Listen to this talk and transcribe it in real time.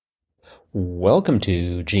Welcome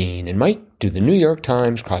to Gene and Mike do the New York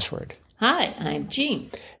Times crossword. Hi, I'm Jean.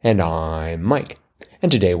 And I'm Mike. And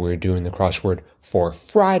today we're doing the crossword for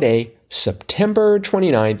Friday, September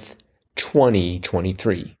 29th,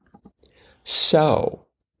 2023. So,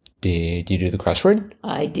 did you do the crossword?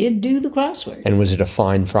 I did do the crossword. And was it a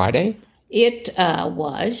fine Friday? It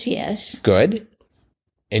was, yes. Good.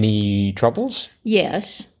 Any troubles?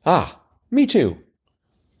 Yes. Me too.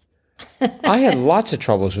 I had lots of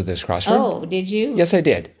troubles with this crossword. Oh, did you? Yes, I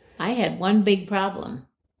did. I had one big problem.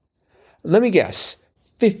 Let me guess.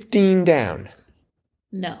 15 down.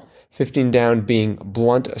 No. 15 down being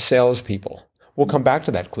blunt salespeople. We'll come back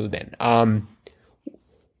to that clue then.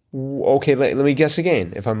 Okay, let me guess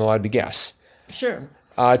again, if I'm allowed to guess. Sure.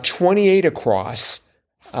 28 across,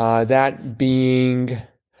 that being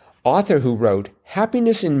author who wrote,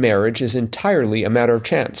 Happiness in Marriage is Entirely a Matter of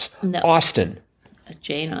Chance. No. Austen.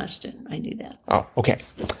 Jane Austen. I knew that. Oh, okay.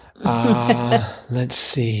 Let's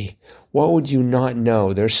see. What would you not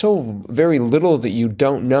know? There's so very little that you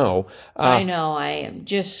don't know. I know. I am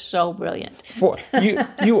just so brilliant.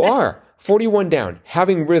 You are. 41 down.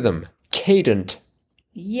 Having rhythm. Cadent.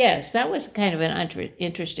 Yes, that was kind of an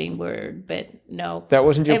interesting word, but no. That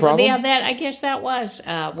wasn't your problem? Yeah, I guess that was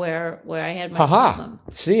where I had my Ha-ha. problem.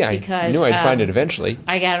 See, I knew I'd find it eventually.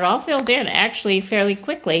 I got it all filled in, actually, fairly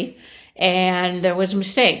quickly. And there was a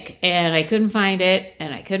mistake, and I couldn't find it,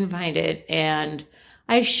 and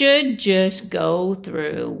I should just go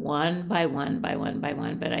through one by one,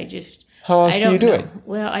 but I just... How else do you do it?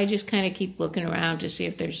 Well, I just kind of keep looking around to see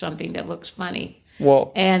if there's something that looks funny.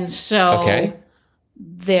 Well, and so okay.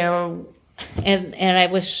 And I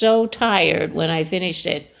was so tired when I finished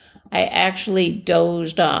it, I actually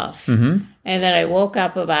dozed off. Mm-hmm. And then I woke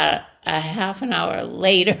up about a half an hour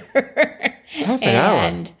later. Half an hour?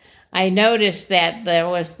 And I noticed that there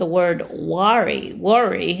was the word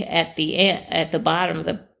worry at the end, at the bottom of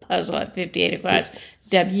the puzzle at 58 across,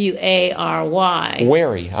 W-A-R-Y.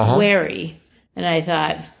 Wary, Wary. And I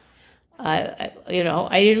thought, I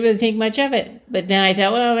didn't really think much of it. But then I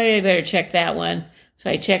thought, well, maybe I better check that one. So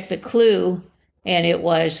I checked the clue, and it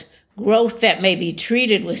was growth that may be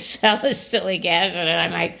treated with salicylic acid. And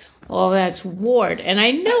I'm like, oh, that's wart. And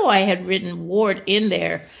I know I had written wart in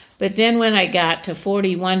there. But then when I got to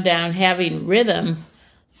 41 down, having rhythm,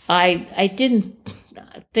 I didn't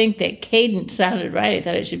think that cadence sounded right. I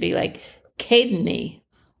thought it should be like cadeny.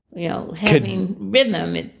 Having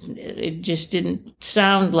rhythm, it just didn't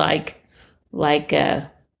sound like an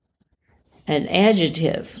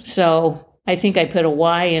adjective. So I think I put a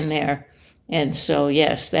Y in there. And so,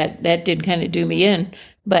 yes, that did kind of do me in.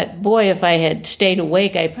 But boy, if I had stayed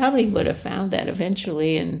awake, I probably would have found that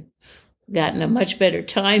eventually and gotten a much better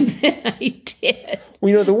time than I did.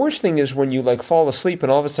 Well, the worst thing is when you fall asleep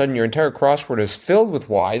and all of a sudden your entire crossword is filled with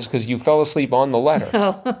Y's because you fell asleep on the letter.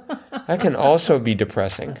 Oh. That can also be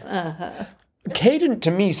depressing. Uh-huh. Cadent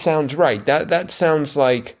to me sounds right. That sounds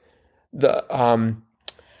like the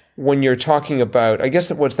when you're talking about, I guess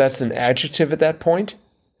that's an adjective at that point.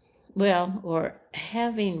 Well, or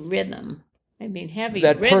having rhythm. I mean, having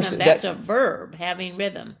rhythm, that's a verb, having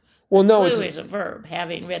rhythm. Well, no, Clue is a verb,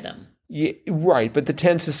 having rhythm. Yeah, right, but the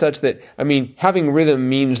tense is such that, having rhythm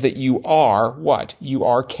means that you are what? You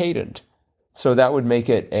are cadent. So that would make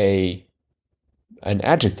it an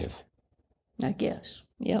adjective. I guess,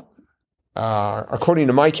 yep. According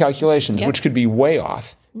to my calculations, yep. Which could be way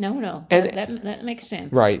off. No, and, that makes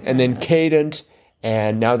sense. Right, and then cadent,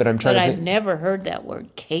 and now that I'm trying to... But I've never heard that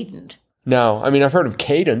word, cadent. No, I've heard of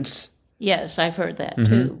cadence. Yes, I've heard that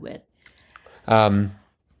mm-hmm. too, but...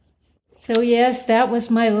 So, yes, that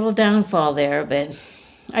was my little downfall there, but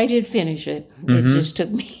I did finish it. Mm-hmm. It just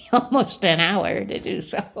took me almost an hour to do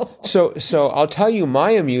so. So I'll tell you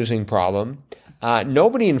my amusing problem.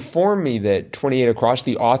 Nobody informed me that 28 across,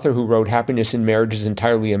 the author who wrote Happiness in Marriage is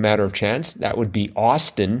Entirely a Matter of Chance, that would be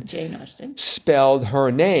Austen. Jane Austen. Spelled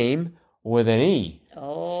her name with an E.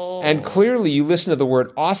 Oh. And clearly you listen to the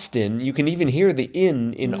word Austin, you can even hear the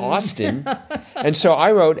in Austin. And so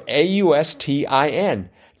I wrote Austin.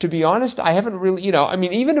 To be honest, I haven't really,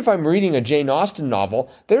 even if I'm reading a Jane Austen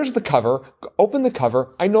novel, there's the cover, open the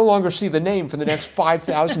cover, I no longer see the name for the next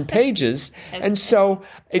 5,000 pages, and so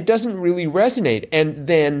it doesn't really resonate. And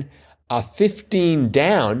then 15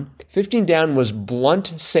 down was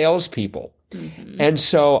blunt salespeople. Mm-hmm. And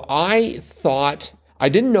so I thought, I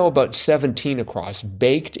didn't know about 17 across,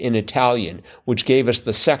 baked in Italian, which gave us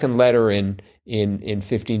the second letter in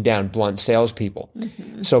 15 down, blunt salespeople.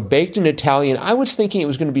 Mm-hmm. So baked in Italian, I was thinking it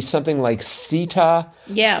was going to be something like Sita.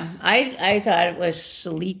 Yeah, I thought it was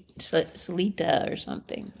Salita or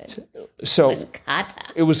something. So it was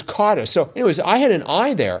Kata. It was Kata. So anyways, I had an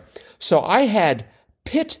I there. So I had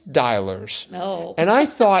pit dialers. Oh. And I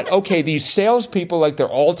thought, okay, these salespeople, like they're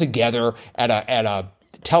all together at a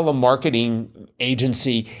telemarketing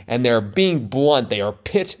agency, and they're being blunt. They are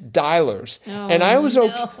pit dialers. Oh, and I was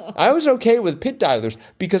no. I was okay with pit dialers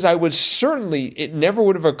because it never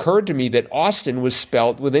would have occurred to me that Austin was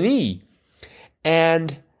spelt with an E.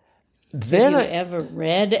 And then Have you ever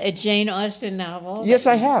read a Jane Austen novel? yes,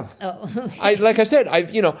 I have. Oh. Like I said,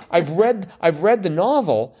 I've read the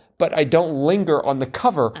novel, but I don't linger on the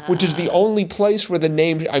cover, which is the only place where the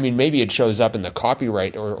name, I mean, maybe it shows up in the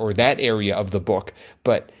copyright or that area of the book.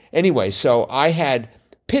 But anyway, so I had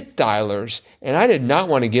pit dialers, and I did not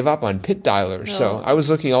want to give up on pit dialers. No. So I was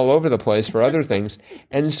looking all over the place for other things.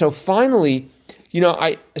 And so finally,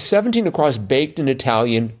 17 across baked in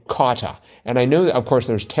Italian, cotta. And I know, of course,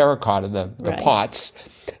 there's terracotta, the Right. pots,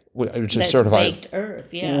 which is That's sort of baked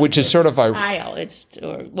earth, yeah. which is sort of tile.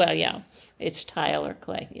 It's tile or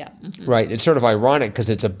clay, yeah. Mhm. right. It's sort of ironic because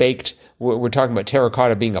it's a baked. We're talking about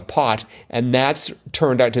terracotta being a pot, and that's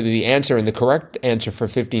turned out to be the answer, and the correct answer for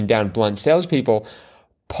 15 down blunt salespeople,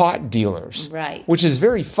 pot dealers. Right. Which is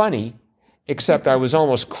very funny, except I was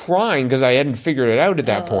almost crying because I hadn't figured it out at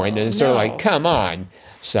that point, and it's sort of no. like, come on.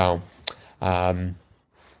 So,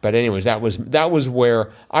 but anyways, that was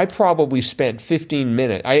where I probably spent 15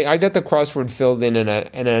 minutes. I got the crossword filled in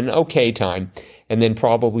an okay time, and then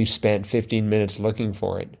probably spent 15 minutes looking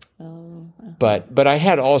for it. Oh, But I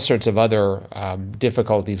had all sorts of other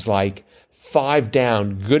difficulties, like 5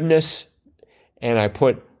 down, goodness, and I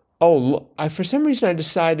put, for some reason I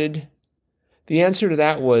decided the answer to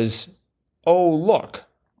that was, oh, look.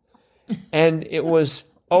 And it was,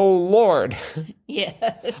 oh, Lord. yes.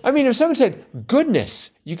 I mean, if someone said goodness,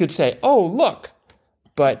 you could say, "Oh, look,"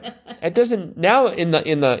 but it doesn't. Now, in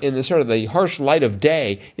the sort of the harsh light of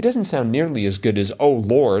day, it doesn't sound nearly as good as "Oh,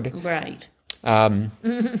 Lord." Right.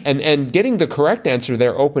 And getting the correct answer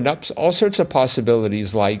there opened up all sorts of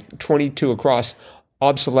possibilities, like 22 across,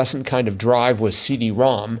 obsolescent kind of drive was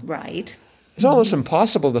CD-ROM. Right. It's almost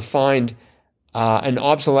impossible to find an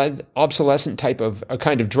obsolescent type of a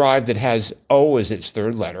kind of drive that has O as its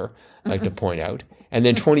third letter, I'd like to point out. And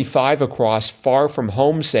then 25 across, far from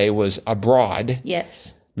home, say, was abroad,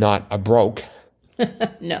 Yes. not abroke.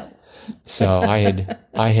 No. So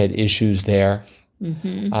I had issues there.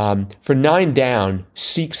 For 9 down,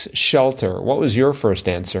 seeks shelter. What was your first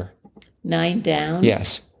answer? 9 down?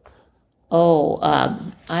 Yes. Oh,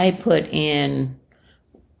 I put in,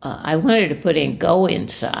 I wanted to put in go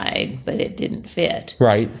inside, but it didn't fit.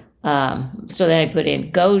 Right. So then I put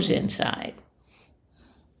in goes inside.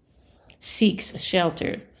 Seeks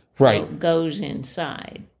shelter. Right. So goes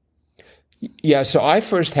inside. Yeah, so I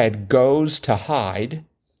first had goes to hide.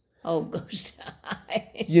 Oh, goes to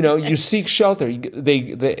hide. You seek shelter.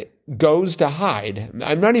 They goes to hide.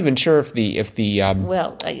 I'm not even sure if the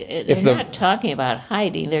Well, they're not talking about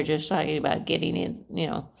hiding. They're just talking about getting in,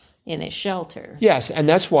 in a shelter. Yes, and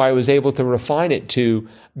that's why I was able to refine it to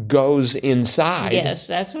goes inside. Yes,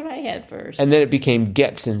 that's what I had first. And then it became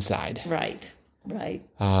gets inside. Right.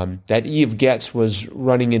 That E of gets was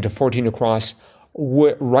running into 14 across,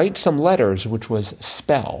 write some letters, which was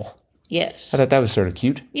spell. Yes. I thought that was sort of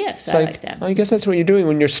cute. Yes, It's I like that. I guess that's what you're doing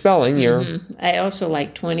when you're spelling. I also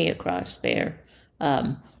like 20 across there.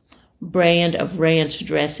 Brand of ranch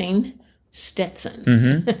dressing,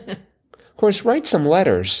 Stetson. Of course, write some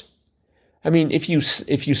letters. I mean, if you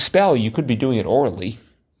spell, you could be doing it orally.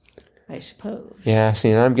 I suppose. Yeah,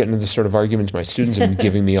 see, I'm getting into the sort of arguments my students have been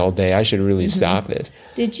giving me all day. I should really stop this.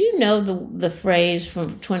 Did you know the phrase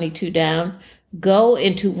from 22 down? Go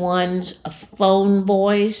into one's phone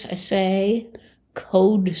voice, I say,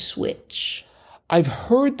 code switch. I've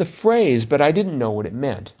heard the phrase, but I didn't know what it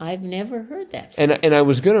meant. I've never heard that. And I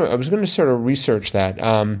was gonna sort of research that.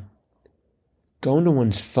 Go into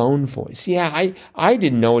one's phone voice. Yeah, I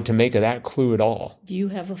didn't know what to make of that clue at all. Do you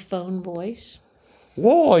have a phone voice?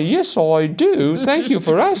 Why, yes, I do. Thank you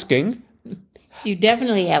for asking. You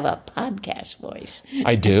definitely have a podcast voice.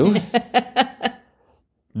 I do.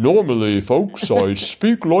 Normally, folks, I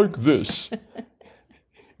speak like this.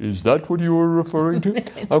 Is that what you were referring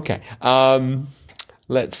to? Okay.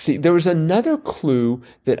 Let's see. There was another clue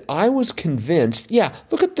that I was convinced. Yeah,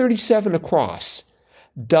 look at 37 across.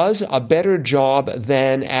 Does a better job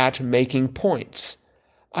than at making points.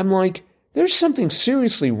 I'm like, there's something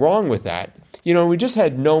seriously wrong with that. We just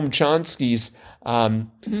had Noam Chomsky's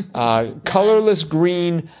colorless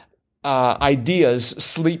green ideas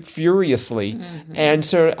sleep furiously. And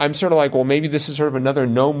so I'm sort of like, well, maybe this is sort of another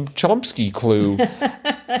Noam Chomsky clue.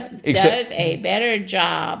 Does a better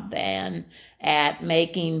job than at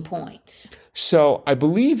making points. So I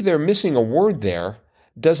believe they're missing a word there.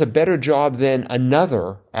 does a better job than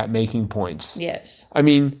another at making points. Yes. I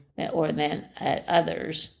mean... Or than at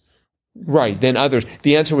others. Right, than others.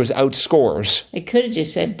 The answer was outscores. It could have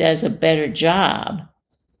just said does a better job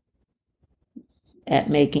at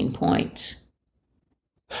making points.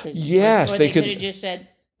 Yes, or they could have just said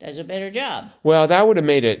does a better job. Well, that would have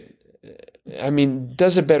made it... I mean,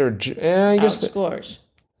 does a better... I guess outscores.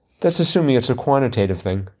 That's assuming it's a quantitative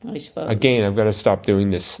thing. I suppose. Again, I've got to stop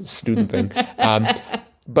doing this student thing.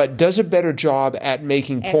 But does a better job at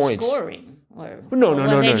making points. Scoring.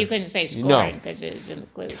 No. Then you couldn't say scoring because it is in the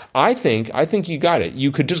clue. I think you got it.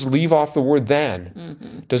 You could just leave off the word than.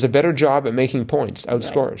 Mm-hmm. Does a better job at making points.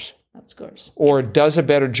 Outscores. Right. Outscores. Or does a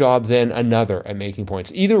better job than another at making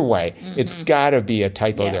points. Either way, it's got to be a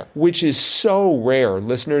typo there, which is so rare.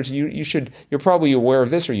 Listeners, you're probably aware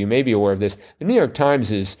of this, or you may be aware of this. The New York Times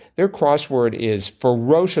their crossword is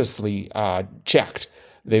ferociously checked.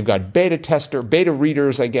 They've got beta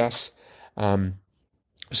readers, I guess.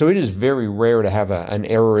 So it is very rare to have an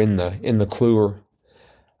error in the clue.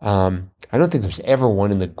 I don't think there's ever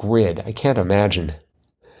one in the grid. I can't imagine.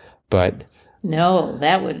 But no,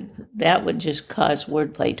 that would just cause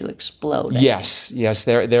wordplay to explode. Yes,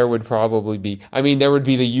 there would probably be. I mean, there would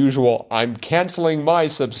be the usual, I'm canceling my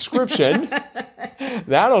subscription.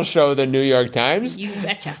 That'll show the New York Times. You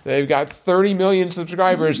betcha. They've got 30 million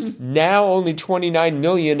subscribers, now only 29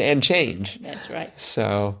 million and change. That's right.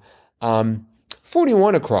 So,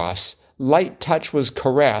 41 across, light touch was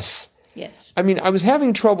caress. Yes. I mean, I was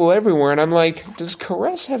having trouble everywhere, and I'm like, does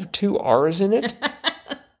caress have 2 R's in it?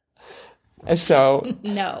 So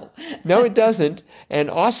no, it doesn't. And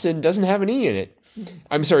Austin doesn't have an E in it.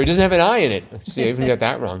 I'm sorry, it doesn't have an I in it. See, I even got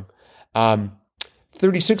that wrong.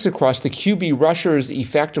 36 across, the QB rushers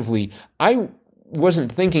effectively. I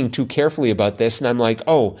wasn't thinking too carefully about this, and I'm like,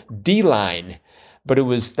 oh, D-line. But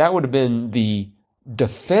that would have been the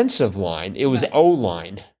defensive line. It was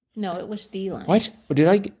O-line. No, it was D-line. What? Did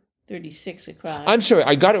I... 36 across. I'm sorry,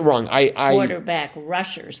 I got it wrong. Quarterback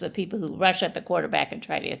rushers, the people who rush at the quarterback and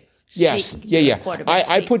try to... Yes, yeah.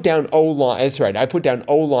 I put down O-line. That's right. I put down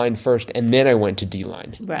O-line first, and then I went to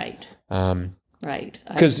D-line. Right. Right.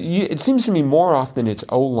 Because it seems to me more often it's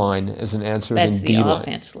O-line as an answer than D-line. That's the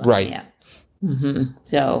offense line. Right. Yeah. Mm-hmm.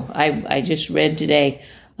 So I just read today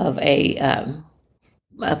of a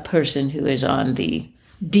person who is on the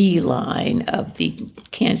D-line of the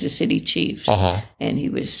Kansas City Chiefs, and he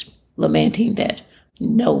was lamenting that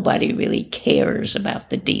nobody really cares about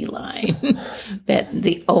the D-line, that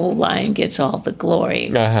the O-line gets all the glory,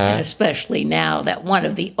 and especially now that one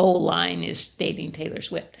of the O-line is dating Taylor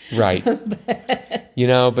Swift. Right.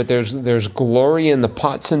 But there's glory in the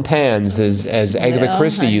pots and pans, as Agatha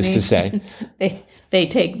Christie used to say. They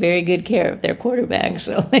take very good care of their quarterback,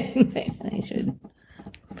 so they should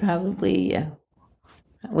probably...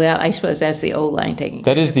 Well, I suppose that's the O-line taking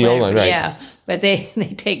care. That is the O-line, right? Yeah, but they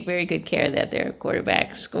take very good care that their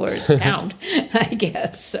quarterback scores count, I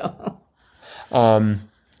guess. So,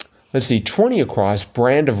 let's see, 20 across.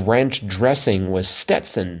 Brand of ranch dressing was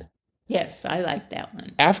Stetson. Yes, I like that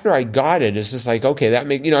one. After I got it, it's just like, okay, that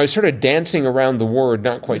makes I was sort of dancing around the word,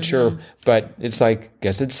 not quite sure, but it's like,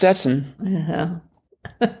 guess it's Stetson.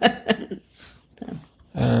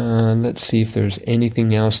 Let's see if there's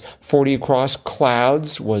anything else. 40 across,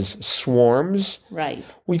 clouds was swarms. Right.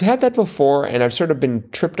 We've had that before, and I've sort of been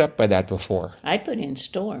tripped up by that before. I put in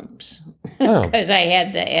storms because I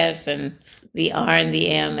had the S and the R and the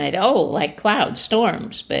M. Like clouds,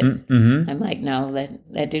 storms. But I'm like, no,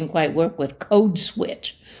 that didn't quite work with code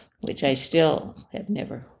switch, which I still have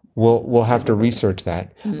never. We'll have to research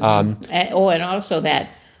that. And also that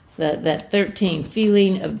 13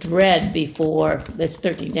 feeling of dread before that's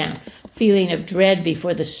 13 down. Feeling of dread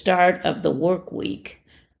before the start of the work week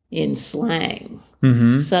in slang.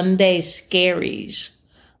 SUNDAYSCARIES.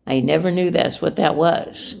 I never knew that's what that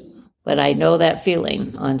was, but I know that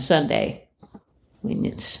feeling on Sunday when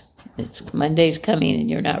it's Monday's coming and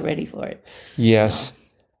you're not ready for it. Yes.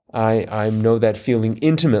 I know that feeling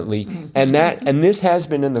intimately, and this has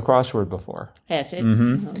been in the crossword before. Has it?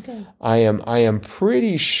 Okay. I am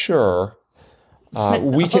pretty sure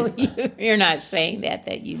we can. You're not saying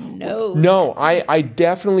that you know. No, I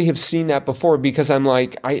definitely have seen that before because I'm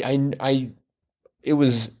like I it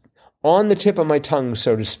was on the tip of my tongue,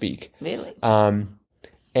 so to speak. Really.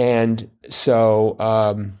 And so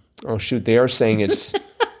oh shoot, they are saying it's.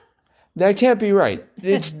 That can't be right.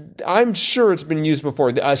 I'm sure it's been used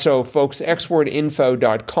before. So, folks,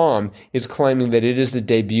 xwordinfo.com is claiming that it is the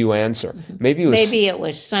debut answer. Maybe it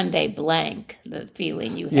was Sunday blank, the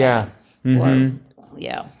feeling you had. Yeah. Or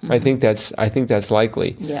yeah. I think that's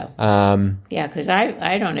likely. Yeah. Yeah, because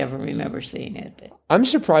I don't ever remember seeing it. But. I'm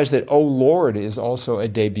surprised that Oh Lord is also a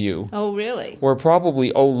debut. Oh, really? Where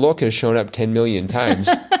probably Oh Look has shown up 10 million times.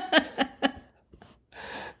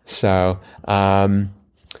 So,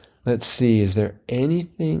 let's see. Is there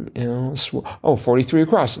anything else? Oh, 43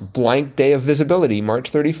 across. Blank day of visibility.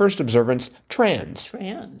 March 31st observance. Trans.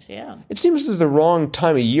 Trans, yeah. It seems this is the wrong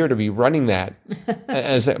time of year to be running that.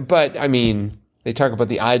 But, I mean, they talk about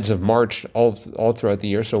the Ides of March all throughout the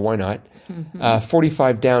year, so why not?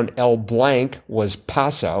 45 down, El was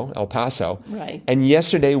El Paso. Right. And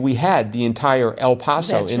yesterday we had the entire El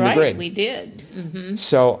Paso in the grid. We did. Mm-hmm.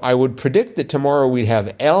 So I would predict that tomorrow we'd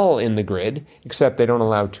have L in the grid, except they don't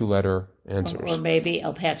allow two-letter answers. Or maybe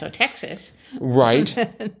El Paso, Texas. Right.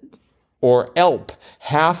 Or ELP,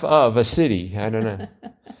 half of a city. I don't know.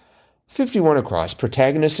 51 across,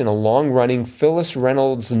 protagonist in a long-running Phyllis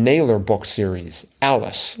Reynolds Naylor book series,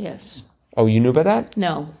 Alice. Yes. Oh, you knew about that?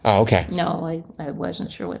 No. Oh, okay. No, I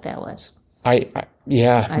wasn't sure what that was.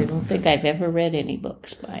 Yeah. I don't think I've ever read any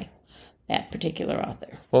books by that particular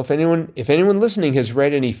author. Well, if anyone listening has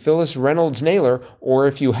read any Phyllis Reynolds Naylor, or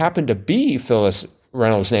if you happen to be Phyllis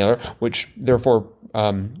Reynolds Naylor, which therefore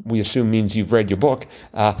we assume means you've read your book,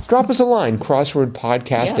 drop us a line,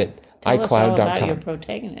 crosswordpodcast at iCloud.com. Tell us all about your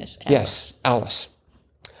protagonist, Alice. Yes, Alice.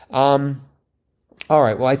 All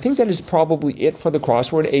right, well, I think that is probably it for the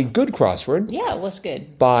crossword. A good crossword. Yeah, it was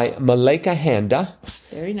good. By Maleka Handa.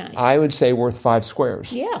 Very nice. I would say worth 5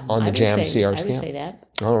 squares. Yeah. On the JAM CR scale. I would say that.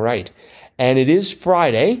 All right. And it is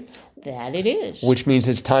Friday. That it is. Which means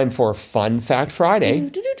it's time for Fun Fact Friday.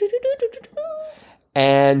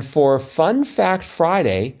 And for Fun Fact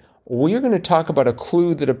Friday, we're going to talk about a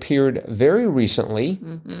clue that appeared very recently.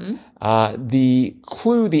 Mm-hmm.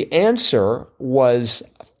 The answer was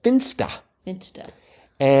Finsta. Finsta.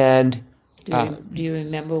 And do you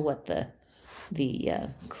remember what the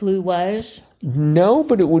clue was? No,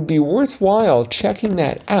 but it would be worthwhile checking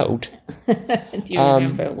that out. Do you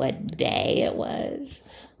remember what day it was?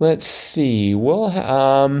 Let's see. Well,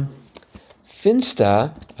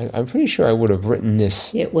 Finsta, I'm pretty sure I would have written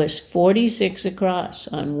this. It was 46 across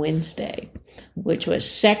on Wednesday, which was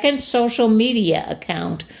second social media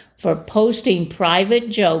account for posting private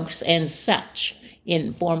jokes and such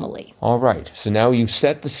informally. All right. So now you've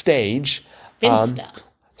set the stage. Finsta.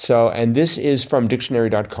 And this is from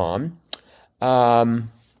dictionary.com.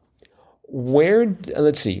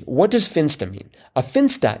 Let's see, what does Finsta mean? A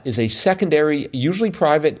Finsta is a secondary, usually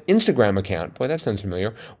private Instagram account. Boy, that sounds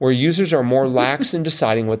familiar. Where users are more lax in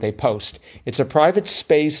deciding what they post. It's a private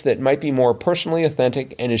space that might be more personally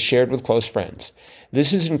authentic and is shared with close friends.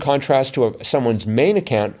 This is in contrast to someone's main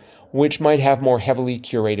account, which might have more heavily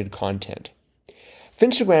curated content.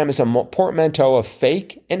 Finstagram is a portmanteau of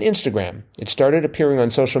fake and Instagram. It started appearing on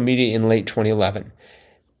social media in late 2011.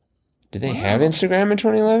 Did they have Instagram in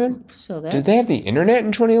 2011? Did they have the internet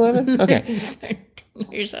in 2011? Okay.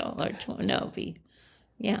 Years old or no,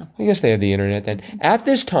 yeah. I guess they had the internet then. At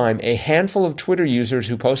this time, a handful of Twitter users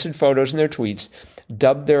who posted photos in their tweets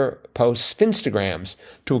dubbed their posts Finstagrams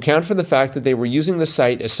to account for the fact that they were using the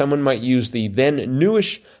site as someone might use the then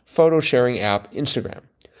newish photo sharing app Instagram.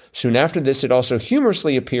 Soon after this, it also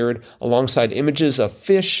humorously appeared alongside images of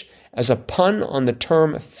fish as a pun on the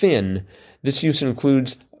term fin. This use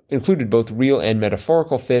included both real and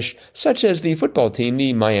metaphorical fish, such as the football team,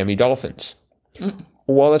 the Miami Dolphins.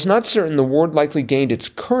 While it's not certain, the word likely gained its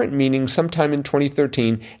current meaning sometime in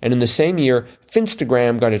 2013, and in the same year,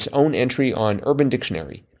 Finstagram got its own entry on Urban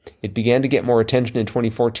Dictionary. It began to get more attention in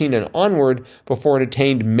 2014 and onward before it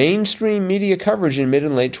attained mainstream media coverage in mid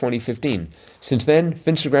and late 2015. Since then,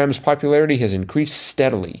 Finstagram's popularity has increased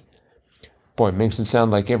steadily. Boy, it makes it sound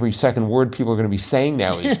like every second word people are going to be saying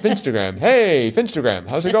now is Finstagram. Hey, Finstagram,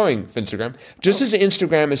 how's it going, Finstagram? Just as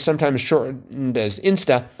Instagram is sometimes shortened as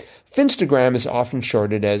Insta, Finstagram is often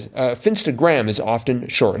shortened as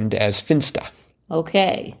Finsta.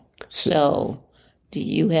 Okay, so do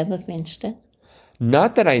you have a Finsta?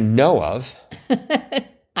 Not that I know of.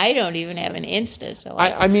 I don't even have an Insta, so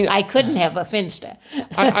I couldn't have a Finsta.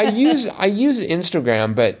 I use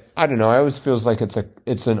Instagram, but I don't know. I always feels like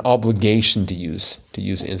it's an obligation to use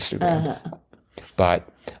Instagram. But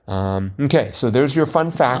okay, so there's your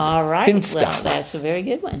fun fact. All right, Finsta. well, that's a very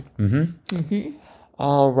good one.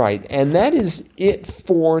 All right, and that is it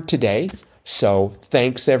for today. So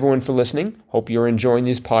thanks everyone for listening. Hope you're enjoying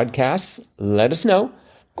these podcasts. Let us know.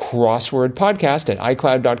 crosswordpodcast at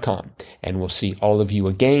iCloud.com. And we'll see all of you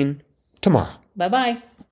again tomorrow. Bye-bye.